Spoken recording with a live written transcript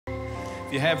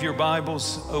If you have your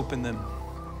Bibles, open them.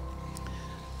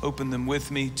 Open them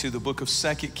with me to the book of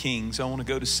 2 Kings. I want to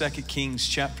go to 2 Kings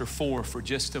chapter 4 for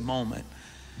just a moment.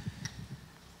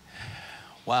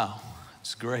 Wow,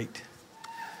 it's great.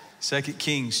 2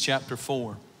 Kings chapter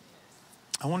 4.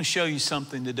 I want to show you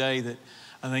something today that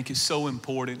I think is so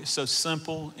important. It's so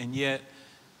simple, and yet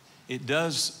it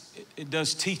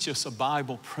does teach us a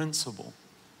Bible principle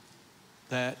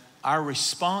that our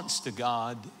response to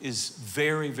God is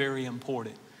very, very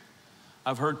important.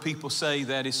 I've heard people say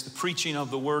that it's the preaching of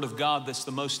the Word of God that's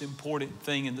the most important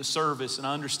thing in the service, and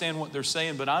I understand what they're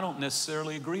saying, but I don't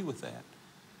necessarily agree with that.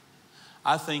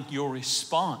 I think your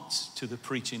response to the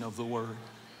preaching of the Word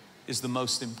is the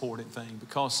most important thing,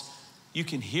 because you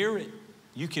can hear it,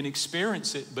 you can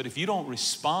experience it, but if you don't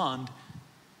respond,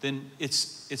 then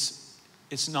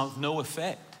it's not no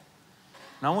effect.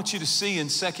 And I want you to see in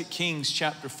 2 Kings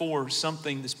chapter 4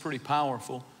 something that's pretty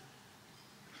powerful.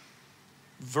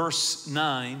 Verse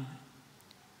 9,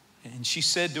 and she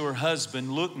said to her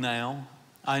husband, "Look now,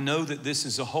 I know that this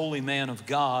is a holy man of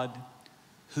God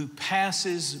who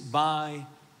passes by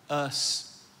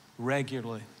us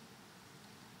regularly."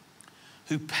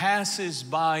 Who passes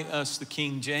by us, the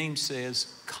King James says,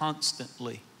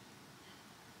 constantly.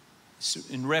 It's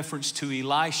in reference to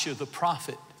Elisha the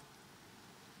prophet,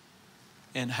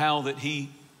 and how that he,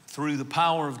 through the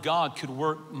power of God, could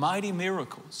work mighty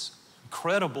miracles,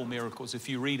 incredible miracles if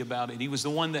you read about it. He was the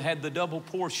one that had the double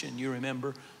portion, you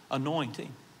remember,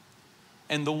 anointing.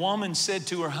 And the woman said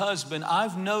to her husband,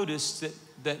 "I've noticed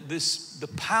that the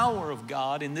power of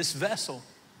God in this vessel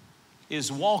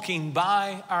is walking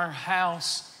by our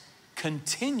house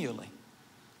continually."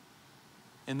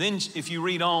 And then if you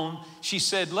read on, she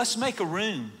said, "Let's make a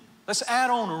room. Let's add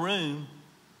on a room.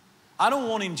 I don't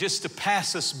want him just to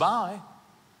pass us by.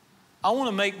 I want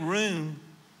to make room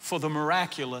for the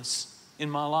miraculous in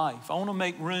my life. I want to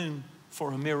make room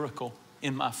for a miracle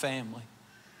in my family."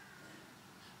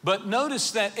 But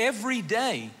notice that every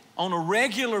day, on a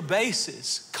regular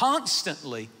basis,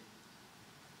 constantly,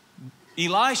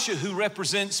 Elisha, who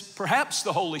represents perhaps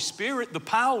the Holy Spirit, the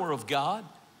power of God,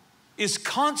 is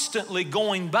constantly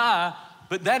going by,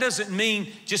 but that doesn't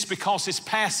mean just because it's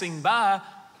passing by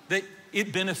that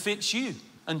it benefits you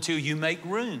until you make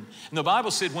room. And the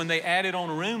Bible said when they added on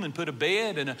a room and put a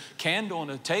bed and a candle and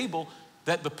a table,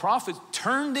 that the prophet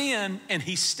turned in and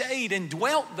he stayed and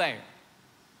dwelt there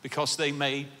because they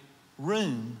made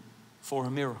room for a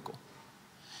miracle.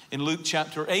 In Luke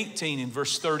chapter 18 in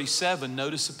verse 37,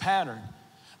 notice a pattern.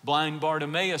 Blind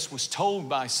Bartimaeus was told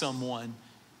by someone,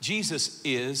 Jesus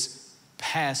is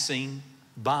passing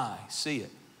by. See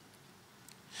it.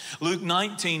 Luke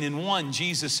 19:1,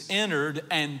 Jesus entered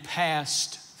and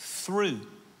passed through.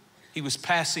 He was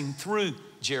passing through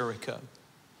Jericho.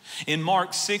 In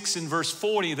Mark 6 and verse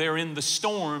 40, they're in the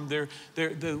storm.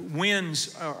 The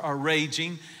winds are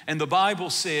raging. And the Bible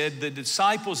said the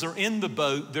disciples are in the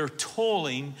boat. They're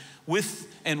toiling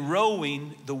with and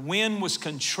rowing. The wind was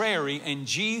contrary, and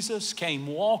Jesus came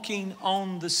walking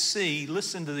on the sea.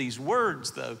 Listen to these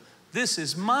words, though. This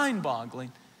is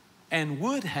mind-boggling. And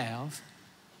would have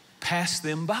passed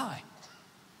them by.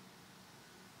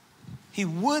 He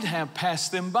would have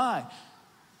passed them by.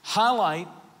 Highlight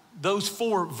those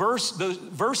those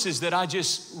verses that I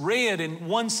just read, and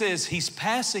one says he's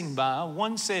passing by,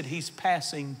 one said he's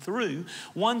passing through,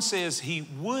 one says he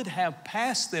would have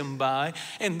passed them by,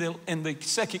 and the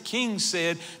 2 Kings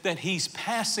said that he's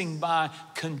passing by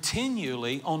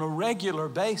continually on a regular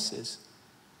basis.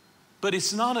 But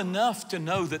it's not enough to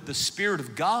know that the Spirit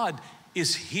of God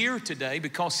is here today,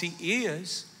 because he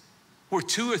is. Where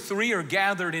 2 or 3 are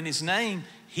gathered in his name,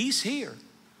 he's here.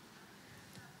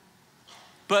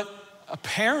 But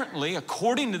apparently,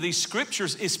 according to these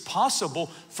scriptures, it's possible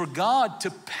for God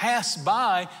to pass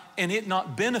by and it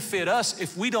not benefit us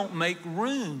if we don't make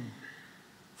room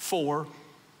for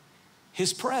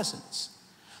his presence.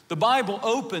 The Bible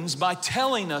opens by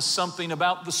telling us something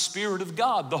about the Spirit of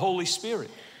God, the Holy Spirit.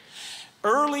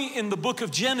 Early in the book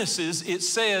of Genesis, it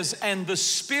says, "And the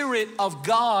Spirit of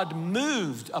God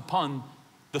moved upon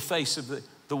the face of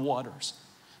the waters."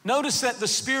 Notice that the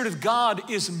Spirit of God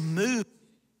is moving.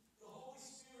 The Holy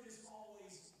Spirit is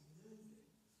always moving.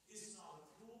 It's not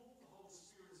a pool. The Holy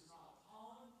Spirit is not a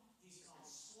pond. He's not a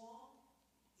swamp.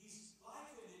 He's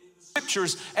likened in the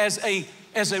scriptures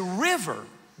as a river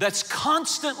that's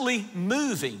constantly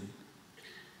moving.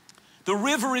 The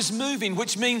river is moving,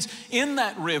 which means in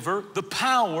that river, the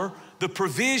power, the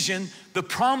provision, the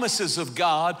promises of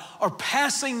God are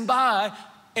passing by,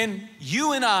 and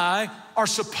you and I are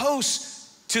supposed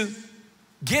to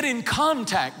get in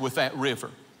contact with that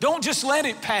river. Don't just let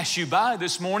it pass you by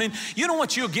this morning. You know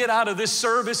what you'll get out of this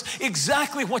service?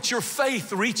 Exactly what your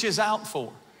faith reaches out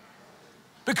for.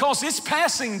 Because it's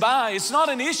passing by. It's not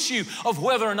an issue of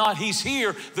whether or not He's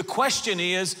here. The question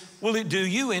is, will it do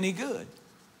you any good?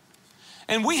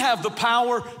 And we have the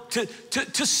power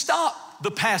to stop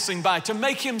the passing by, to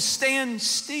make Him stand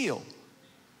still.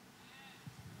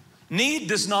 Need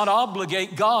does not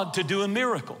obligate God to do a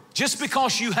miracle. Just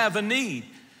because you have a need.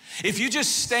 If you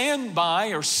just stand by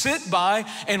or sit by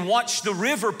and watch the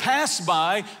river pass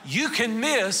by, you can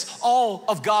miss all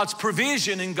of God's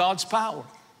provision and God's power.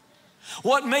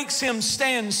 What makes Him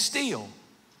stand still?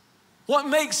 What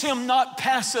makes Him not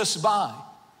pass us by?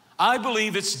 I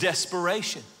believe it's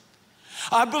desperation.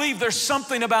 I believe there's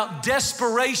something about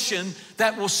desperation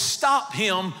that will stop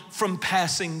Him from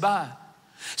passing by.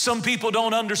 Some people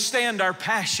don't understand our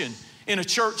passion in a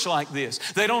church like this.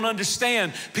 They don't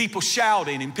understand people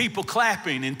shouting and people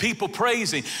clapping and people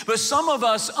praising. But some of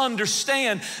us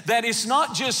understand that it's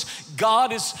not just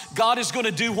God is going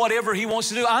to do whatever He wants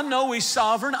to do. I know He's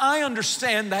sovereign. I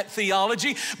understand that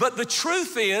theology. But the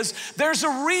truth is, there's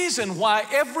a reason why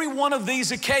every one of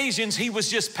these occasions He was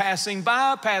just passing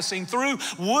by, passing through,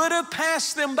 would have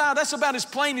passed them by. That's about as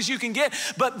plain as you can get.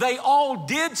 But they all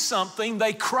did something.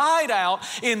 They cried out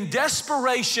in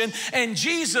desperation, and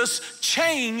Jesus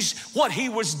changed what He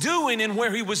was doing and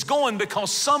where He was going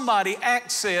because somebody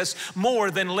accessed more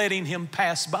than letting Him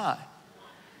pass by.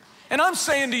 And I'm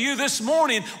saying to you this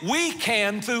morning, we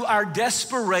can, through our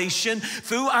desperation,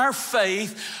 through our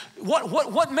faith,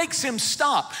 what makes Him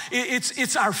stop?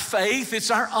 It's our faith, it's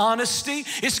our honesty,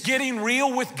 it's getting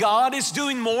real with God, it's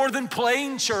doing more than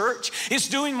playing church, it's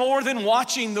doing more than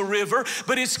watching the river,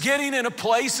 but it's getting in a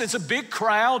place, it's a big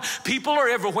crowd, people are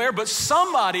everywhere, but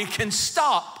somebody can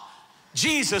stop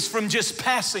Jesus from just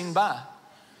passing by.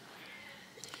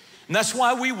 And that's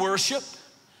why we worship.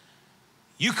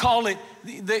 You call it,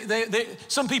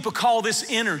 some people call this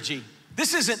energy.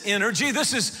 This isn't energy,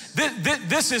 this is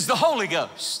the Holy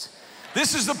Ghost.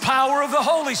 This is the power of the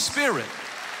Holy Spirit.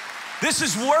 This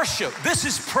is worship, this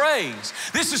is praise.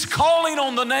 This is calling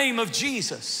on the name of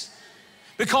Jesus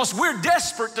because we're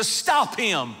desperate to stop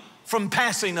Him from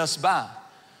passing us by.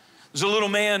 There's a little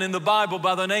man in the Bible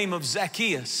by the name of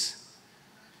Zacchaeus.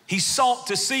 He sought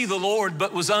to see the Lord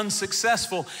but was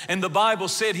unsuccessful, and the Bible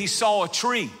said he saw a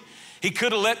tree. He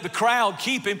could have let the crowd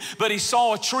keep him, but he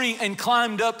saw a tree and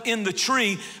climbed up in the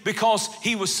tree because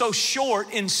he was so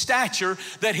short in stature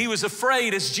that he was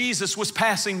afraid as Jesus was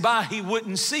passing by, he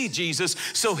wouldn't see Jesus.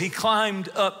 So he climbed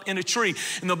up in a tree.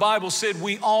 And the Bible said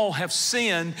we all have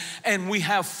sinned and we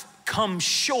have come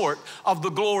short of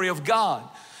the glory of God.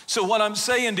 So what I'm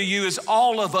saying to you is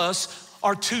all of us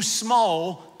are too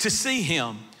small to see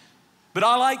Him. But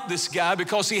I like this guy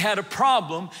because he had a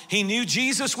problem. He knew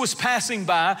Jesus was passing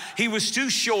by. He was too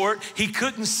short. He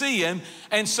couldn't see Him.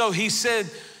 And so he said,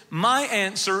 my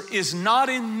answer is not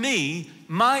in me.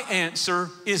 My answer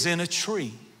is in a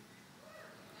tree.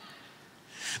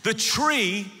 The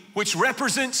tree, which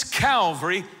represents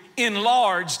Calvary,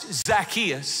 enlarged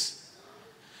Zacchaeus.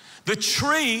 The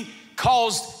tree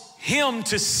caused him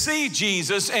to see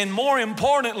Jesus, and more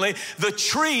importantly, the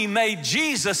tree made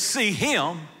Jesus see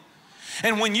him.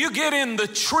 And when you get in the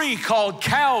tree called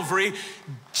Calvary,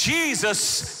 Jesus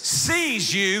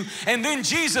sees you, and then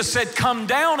Jesus said, come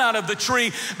down out of the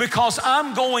tree because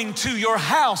I'm going to your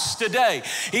house today.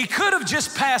 He could have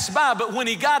just passed by, but when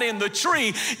he got in the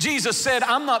tree, Jesus said,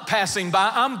 I'm not passing by,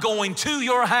 I'm going to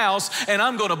your house, and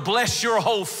I'm going to bless your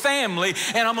whole family,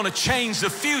 and I'm going to change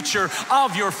the future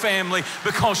of your family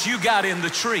because you got in the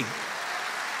tree.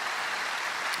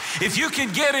 If you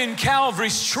can get in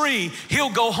Calvary's tree, He'll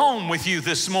go home with you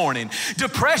this morning.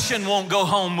 Depression won't go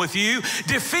home with you.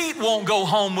 Defeat won't go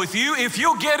home with you. If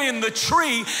you'll get in the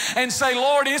tree and say,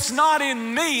 Lord, it's not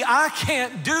in me. I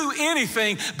can't do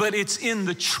anything, but it's in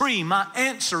the tree. My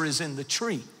answer is in the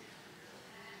tree.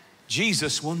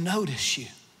 Jesus will notice you.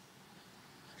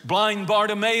 Blind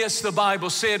Bartimaeus, the Bible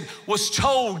said, was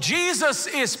told Jesus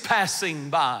is passing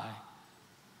by.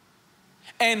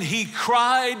 And he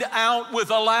cried out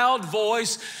with a loud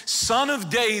voice, Son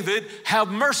of David, have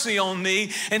mercy on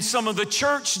me. And some of the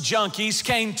church junkies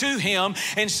came to him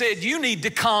and said, you need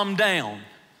to calm down.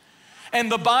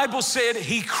 And the Bible said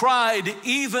he cried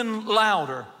even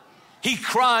louder. He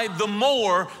cried the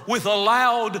more with a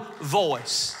loud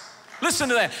voice. Listen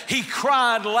to that. He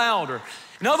cried louder.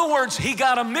 In other words, he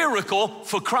got a miracle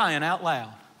for crying out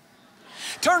loud.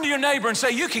 Turn to your neighbor and say,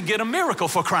 you can get a miracle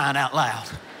for crying out loud.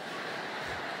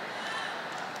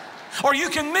 Or you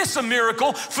can miss a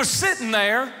miracle for sitting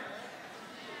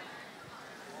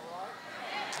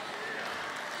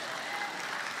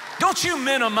Don't you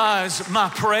minimize my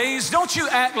praise. Don't you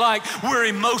act like we're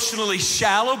emotionally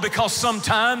shallow, because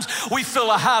sometimes we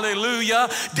feel a hallelujah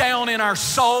down in our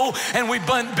soul and we've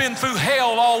been through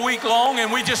hell all week long and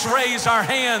we just raise our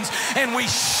hands and we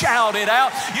shout it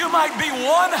out. You might be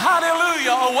one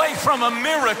hallelujah away from a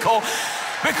miracle,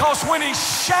 because when he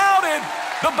shouted,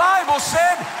 the Bible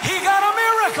said he got a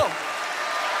miracle.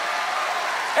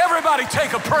 Everybody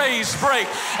take a praise break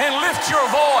and lift your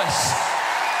voice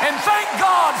and thank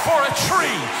God for a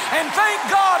tree and thank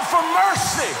God for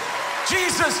mercy.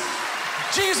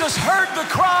 Jesus heard the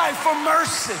cry for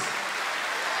mercy.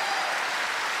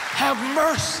 Have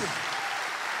mercy.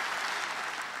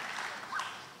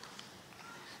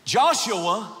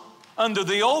 Joshua, under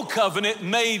the old covenant,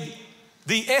 made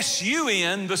the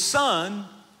sun, the sun,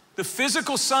 the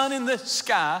physical sun in the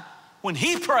sky. When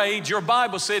he prayed, your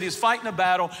Bible said he's fighting a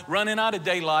battle, running out of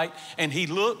daylight, and he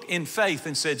looked in faith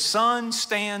and said, sun,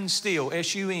 stand still,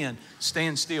 S-U-N,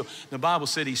 stand still. The Bible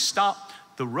said he stopped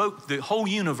the whole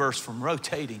universe from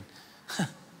rotating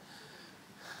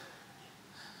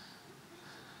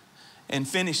and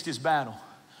finished his battle.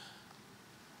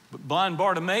 But blind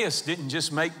Bartimaeus didn't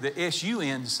just make the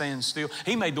S-U-N stand still.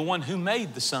 He made the one who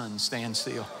made the sun stand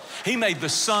still. He made the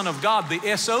Son of God, the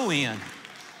S-O-N.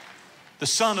 The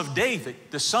Son of David,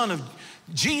 the Son of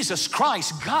Jesus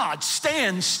Christ, God,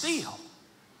 stand still.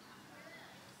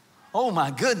 Oh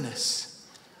my goodness.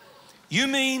 You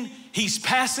mean he's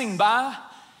passing by?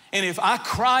 And if I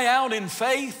cry out in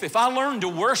faith, if I learn to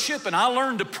worship and I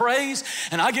learn to praise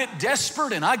and I get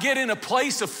desperate and I get in a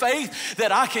place of faith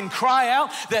that I can cry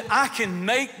out, that I can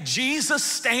make Jesus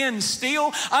stand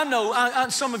still. I know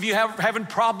some of you having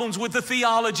problems with the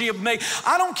theology of make.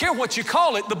 I don't care what you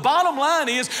call it. The bottom line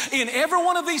is, in every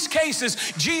one of these cases,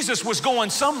 Jesus was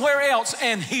going somewhere else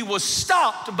and he was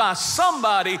stopped by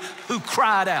somebody who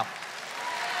cried out.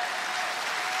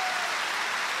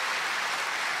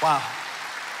 Wow.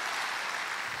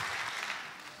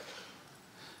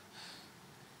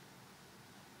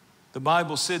 The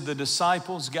Bible said the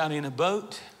disciples got in a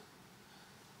boat.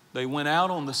 They went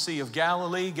out on the Sea of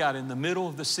Galilee, got in the middle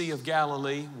of the Sea of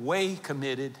Galilee, way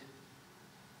committed.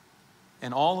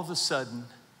 And all of a sudden,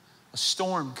 a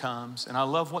storm comes. And I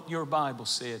love what your Bible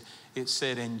said. It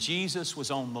said, and Jesus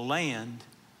was on the land,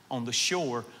 on the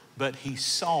shore, but he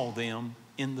saw them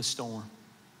in the storm.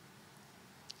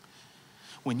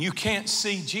 When you can't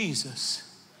see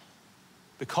Jesus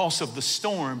because of the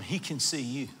storm, he can see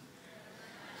you.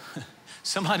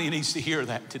 Somebody needs to hear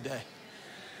that today.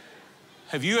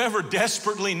 Have you ever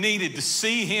desperately needed to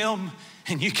see him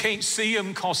and you can't see him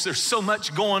because there's so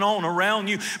much going on around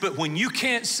you? But when you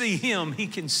can't see him, he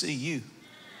can see you.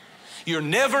 You're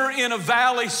never in a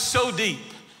valley so deep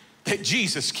that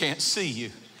Jesus can't see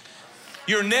you.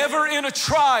 You're never in a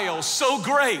trial so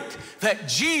great that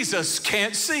Jesus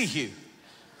can't see you.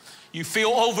 You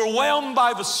feel overwhelmed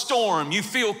by the storm. You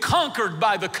feel conquered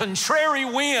by the contrary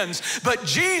winds. But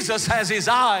Jesus has his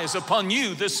eyes upon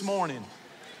you this morning.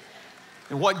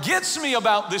 And what gets me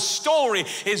about this story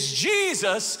is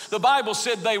Jesus, the Bible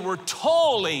said they were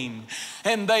toiling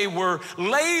and they were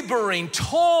laboring,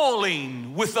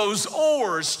 toiling with those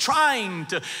oars, trying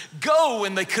to go,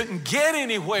 and they couldn't get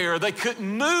anywhere. They couldn't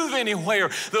move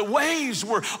anywhere. The waves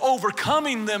were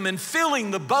overcoming them and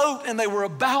filling the boat, and they were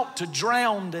about to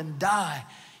drown and die.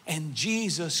 And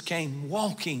Jesus came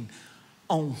walking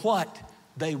on what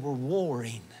they were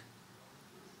warring.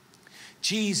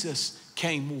 Jesus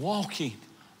came walking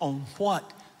on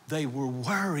what they were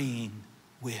worrying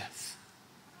with.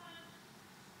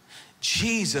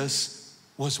 Jesus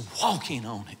was walking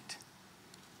on it.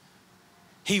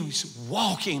 He was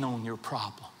walking on your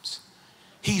problems.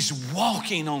 He's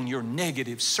walking on your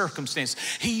negative circumstance.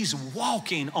 He's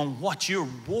walking on what you're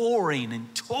warring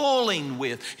and toiling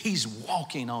with. He's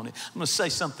walking on it. I'm going to say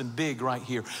something big right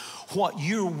here. What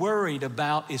you're worried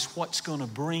about is what's going to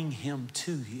bring him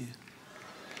to you,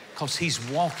 because he's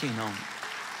walking on it.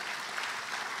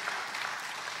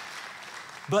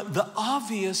 But the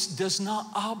obvious does not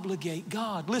obligate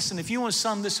God. Listen, if you want to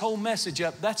sum this whole message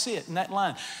up, that's it in that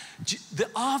line. The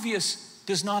obvious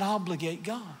does not obligate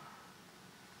God.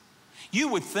 You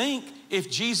would think if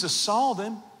Jesus saw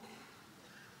them,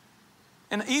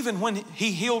 and even when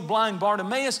he healed blind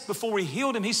Bartimaeus, before he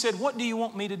healed him, he said, what do you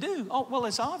want me to do? Oh, well,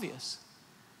 it's obvious.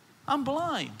 I'm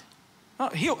blind. Oh,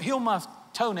 heal my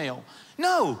toenail.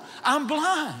 No, I'm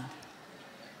blind.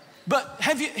 But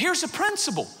here's the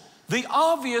principle. The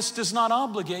obvious does not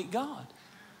obligate God.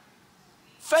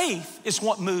 Faith is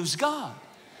what moves God.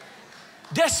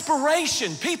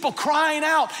 Desperation, people crying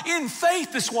out in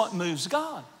faith is what moves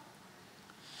God.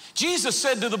 Jesus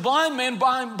said to the blind man,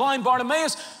 blind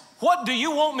Bartimaeus, what do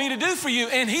you want me to do for you?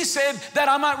 And he said that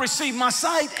I might receive my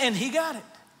sight, and he got it.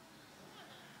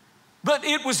 But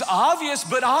it was obvious,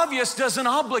 but obvious doesn't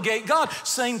obligate God.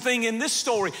 Same thing in this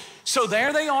story. So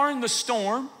there they are in the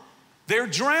storm. They're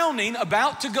drowning,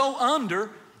 about to go under,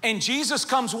 and Jesus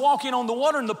comes walking on the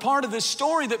water. And the part of this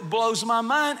story that blows my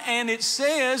mind, and it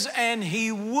says, and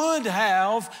he would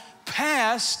have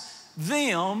passed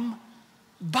them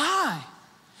by.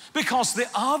 Because the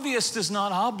obvious does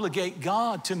not obligate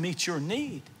God to meet your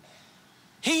need.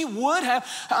 He would have,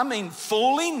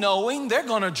 fully knowing they're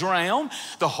going to drown.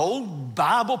 The whole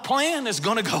Bible plan is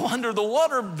going to go under the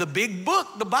water. The big book,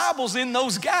 the Bible's in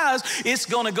those guys. It's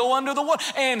going to go under the water.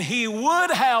 And he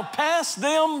would have passed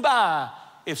them by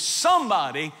if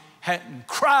somebody hadn't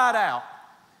cried out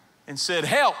and said,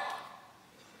 help.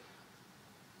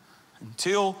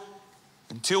 Until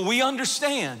we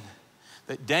understand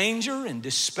that danger and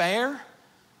despair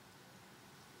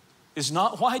is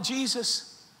not why Jesus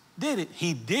did it.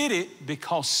 He did it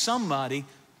because somebody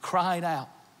cried out.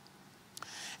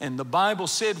 And the Bible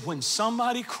said when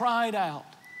somebody cried out,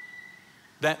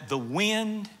 that the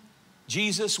wind,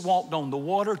 Jesus walked on the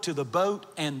water to the boat,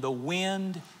 and the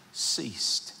wind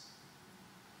ceased.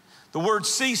 The word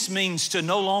cease means to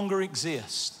no longer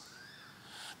exist.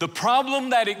 The problem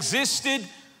that existed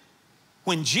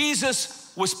when Jesus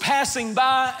was passing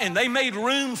by and they made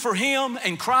room for him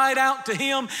and cried out to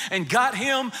him and got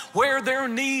him where their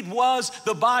need was,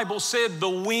 the Bible said the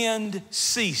wind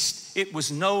ceased. It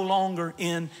was no longer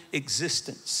in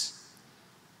existence.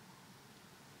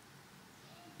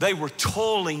 They were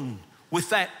toiling with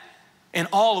that, and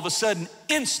all of a sudden,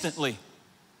 instantly,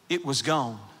 it was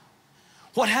gone.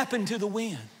 What happened to the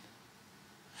wind?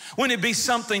 Wouldn't it be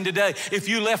something today if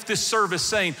you left this service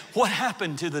saying, what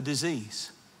happened to the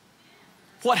disease?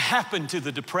 What happened to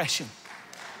the depression?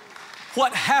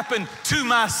 What happened to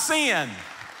my sin?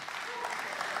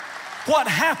 What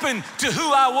happened to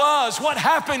who I was? What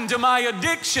happened to my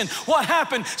addiction? What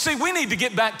happened? See, we need to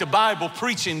get back to Bible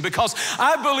preaching, because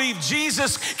I believe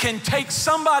Jesus can take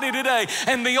somebody today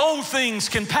and the old things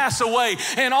can pass away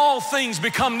and all things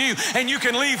become new. And you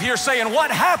can leave here saying, what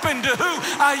happened to who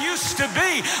I used to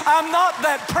be? I'm not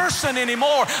that person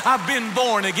anymore. I've been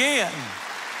born again.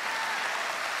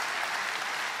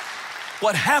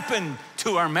 What happened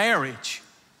to our marriage?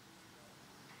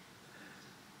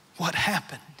 What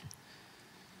happened?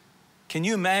 Can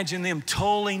you imagine them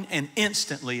toiling and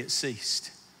instantly it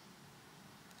ceased?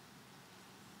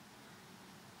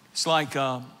 It's like,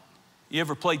 you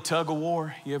ever played tug of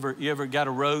war? You ever got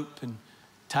a rope and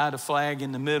tied a flag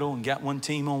in the middle and got one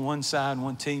team on one side and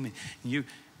one team?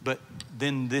 But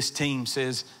then this team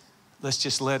says, let's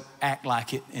just act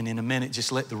like it, and in a minute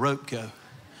just let the rope go.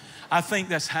 I think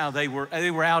that's how they were.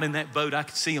 They were out in that boat. I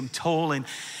could see them toiling,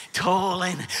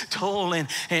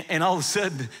 and all of a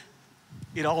sudden,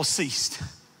 it all ceased.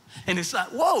 And it's like,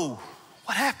 whoa,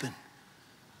 what happened?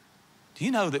 Do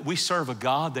you know that we serve a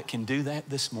God that can do that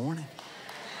this morning?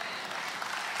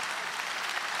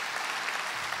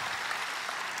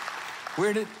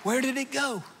 Where did it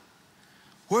go?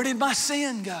 Where did my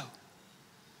sin go?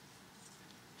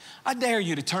 I dare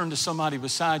you to turn to somebody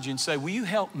beside you and say, will you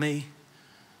help me?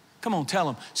 Come on, tell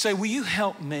them. Say, will you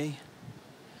help me?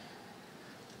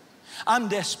 I'm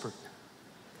desperate.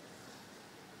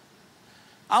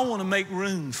 I want to make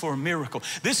room for a miracle.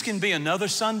 This can be another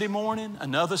Sunday morning,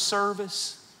 another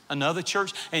service, another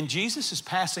church, and Jesus is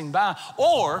passing by.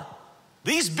 Or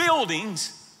these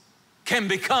buildings can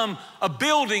become a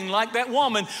building like that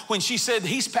woman when she said,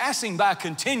 he's passing by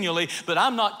continually, but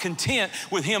I'm not content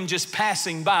with him just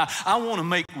passing by. I want to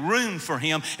make room for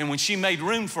him. And when she made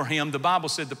room for him, the Bible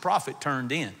said the prophet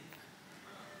turned in.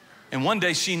 And one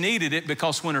day she needed it,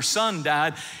 because when her son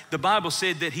died, the Bible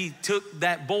said that he took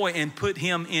that boy and put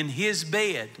him in his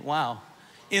bed, wow,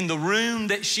 in the room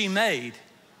that she made,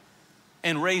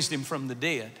 and raised him from the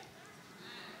dead.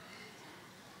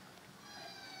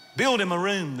 Build him a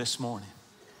room this morning,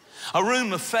 a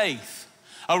room of faith,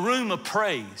 a room of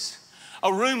praise,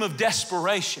 a room of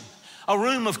desperation, a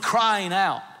room of crying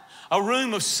out, a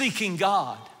room of seeking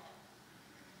God.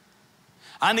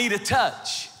 I need a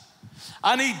touch.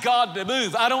 I need God to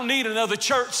move. I don't need another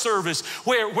church service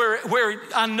where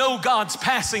I know God's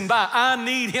passing by. I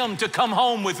need him to come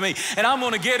home with me, and I'm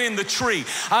going to get in the tree.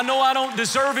 I know I don't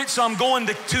deserve it, so I'm going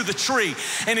to the tree.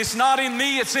 And it's not in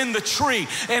me, it's in the tree.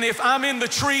 And if I'm in the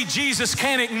tree, Jesus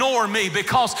can't ignore me,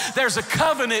 because there's a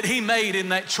covenant he made in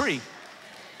that tree.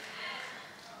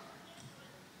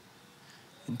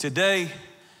 And today,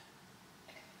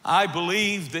 I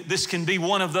believe that this can be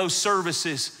one of those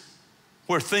services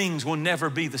where things will never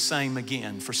be the same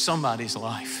again for somebody's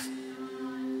life.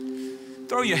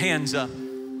 Throw your hands up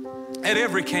at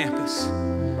every campus.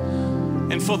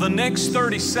 And for the next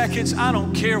 30 seconds, I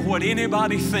don't care what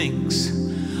anybody thinks.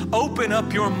 Open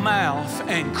up your mouth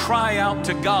and cry out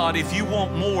to God if you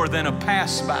want more than a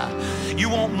pass-by. You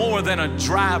want more than a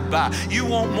drive-by. You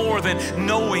want more than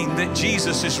knowing that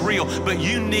Jesus is real. But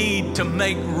you need to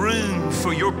make room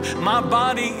for my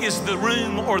body is the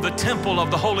room or the temple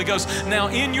of the Holy Ghost. Now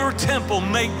in your temple,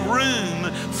 make room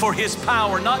for His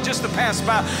power, not just to pass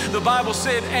by. The Bible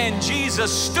said, and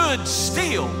Jesus stood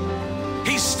still.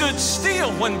 He stood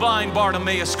still when blind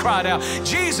Bartimaeus cried out.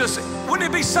 Jesus, wouldn't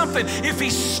it be something if He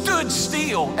stood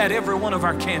still at every one of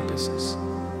our campuses?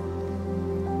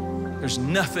 There's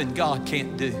nothing God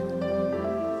can't do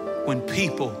when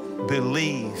people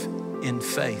believe in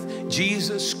faith.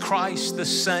 Jesus Christ the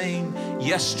same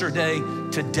yesterday,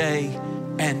 today,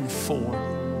 and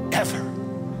forever.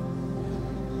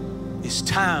 It's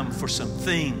time for some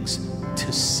things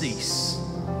to cease,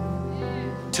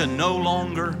 to no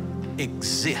longer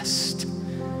exist.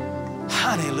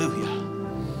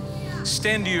 Hallelujah.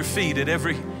 Stand to your feet at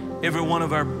every one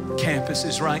of our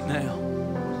campuses right now.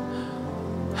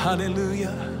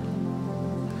 Hallelujah.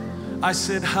 I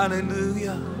said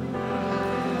hallelujah.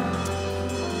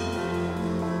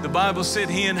 The Bible said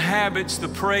He inhabits the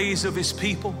praise of His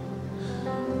people.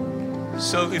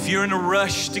 So if you're in a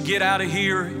rush to get out of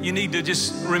here, you need to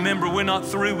just remember we're not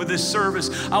through with this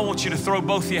service. I want you to throw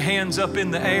both your hands up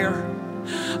in the air.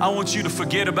 I want you to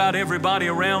forget about everybody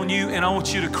around you, and I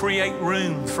want you to create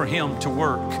room for Him to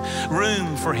work,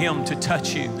 room for Him to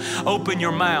touch you. Open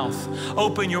your mouth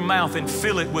and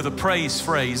fill it with a praise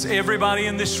phrase. Everybody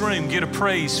in this room get a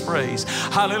praise phrase.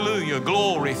 Hallelujah,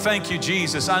 glory, thank you,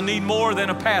 Jesus. I need more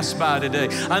than a pass-by today.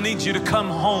 I need you to come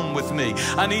home with me.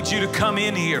 I need you to come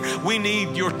in here. We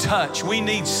need your touch. We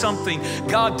need something.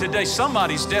 God, today,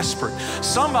 somebody's desperate.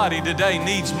 Somebody today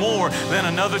needs more than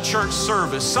another church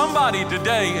service. Somebody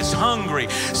today is hungry.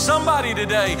 Somebody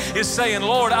today is saying,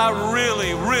 Lord, I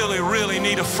really, really, really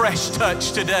need a fresh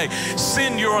touch today.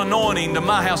 Send your anointing to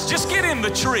my house. Just get in the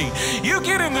tree. You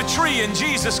get in the tree and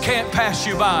Jesus can't pass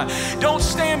you by. Don't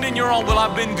stand in your own, well,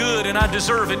 I've been good and I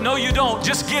deserve it. No, you don't.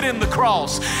 Just get in the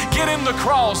cross. Get in the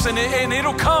cross, and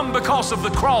it'll come because of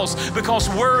the cross, because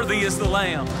worthy is the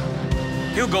Lamb.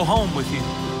 He'll go home with you.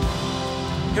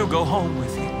 He'll go home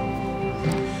with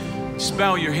you. Just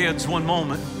bow your heads one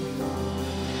moment.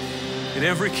 At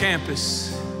every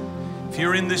campus, if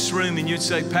you're in this room and you'd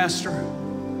say, Pastor,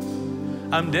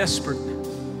 I'm desperate.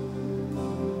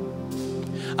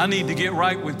 I need to get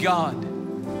right with God.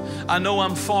 I know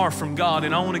I'm far from God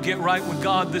and I want to get right with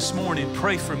God this morning.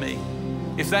 Pray for me.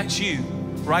 If that's you,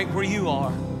 right where you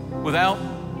are, without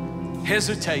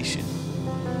hesitation,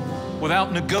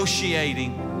 without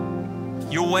negotiating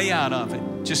your way out of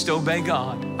it, just obey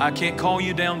God. I can't call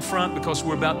you down front because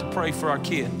we're about to pray for our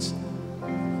kids.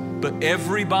 But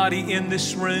everybody in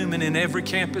this room and in every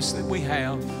campus that we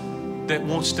have that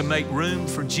wants to make room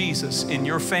for Jesus in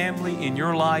your family, in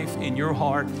your life, in your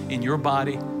heart, in your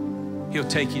body, He'll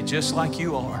take you just like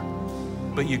you are.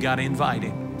 But you got to invite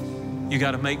Him. You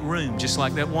got to make room just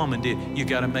like that woman did. You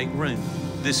got to make room.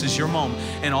 This is your moment.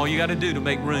 And all you got to do to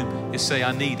make room is say,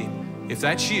 I need Him. If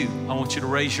that's you, I want you to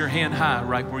raise your hand high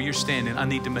right where you're standing. I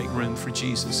need to make room for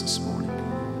Jesus this morning.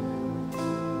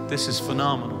 This is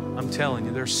phenomenal. I'm telling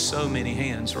you, there's so many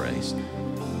hands raised.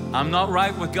 I'm not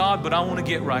right with God, but I want to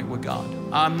get right with God.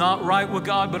 I'm not right with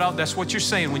God, but that's what you're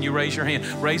saying when you raise your hand.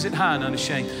 Raise it high and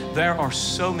unashamed. There are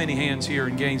so many hands here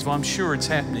in Gainesville. I'm sure it's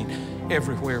happening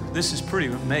everywhere. This is pretty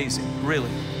amazing,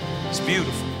 really. It's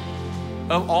beautiful.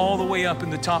 All the way up in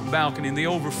the top balcony, in the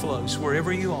overflows,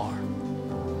 wherever you are.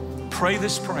 Pray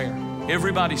this prayer.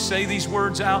 Everybody say these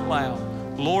words out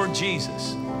loud. Lord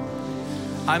Jesus,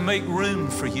 I make room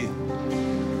for you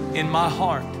in my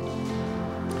heart.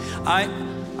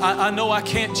 I know I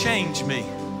can't change me.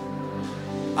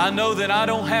 I know that I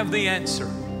don't have the answer.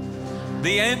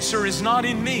 The answer is not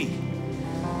in me.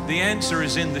 The answer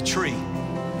is in the tree.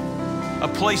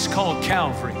 A place called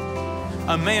Calvary.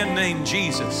 A man named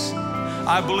Jesus.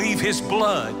 I believe His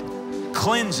blood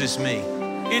cleanses me.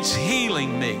 It's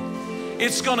healing me.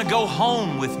 It's gonna go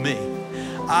home with me.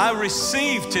 I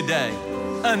receive today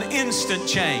an instant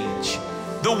change.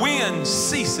 The wind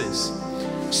ceases.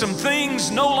 Some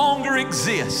things no longer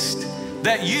exist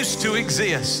that used to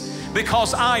exist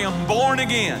because I am born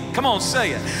again. Come on,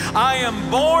 say it. I am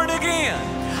born again.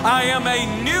 I am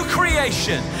a new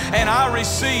creation and I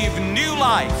receive new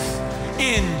life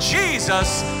in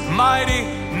Jesus' mighty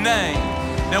name.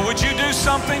 Now, would you do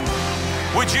something?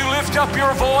 Would you lift up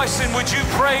your voice and would you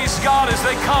praise God as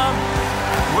they come?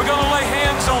 We're going to lay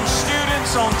hands on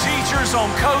students, on teachers, on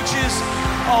coaches,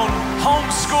 on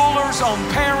homeschoolers, on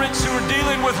parents who are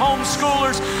dealing with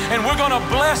homeschoolers, and we're going to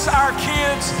bless our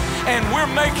kids, and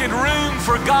we're making room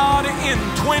for God in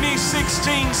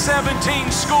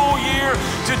 2016-17 school year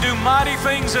to do mighty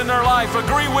things in their life.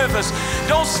 Agree with us.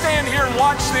 Don't stand here and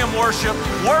watch them worship.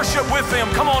 Worship with them.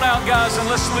 Come on out, guys, and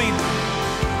let's lead.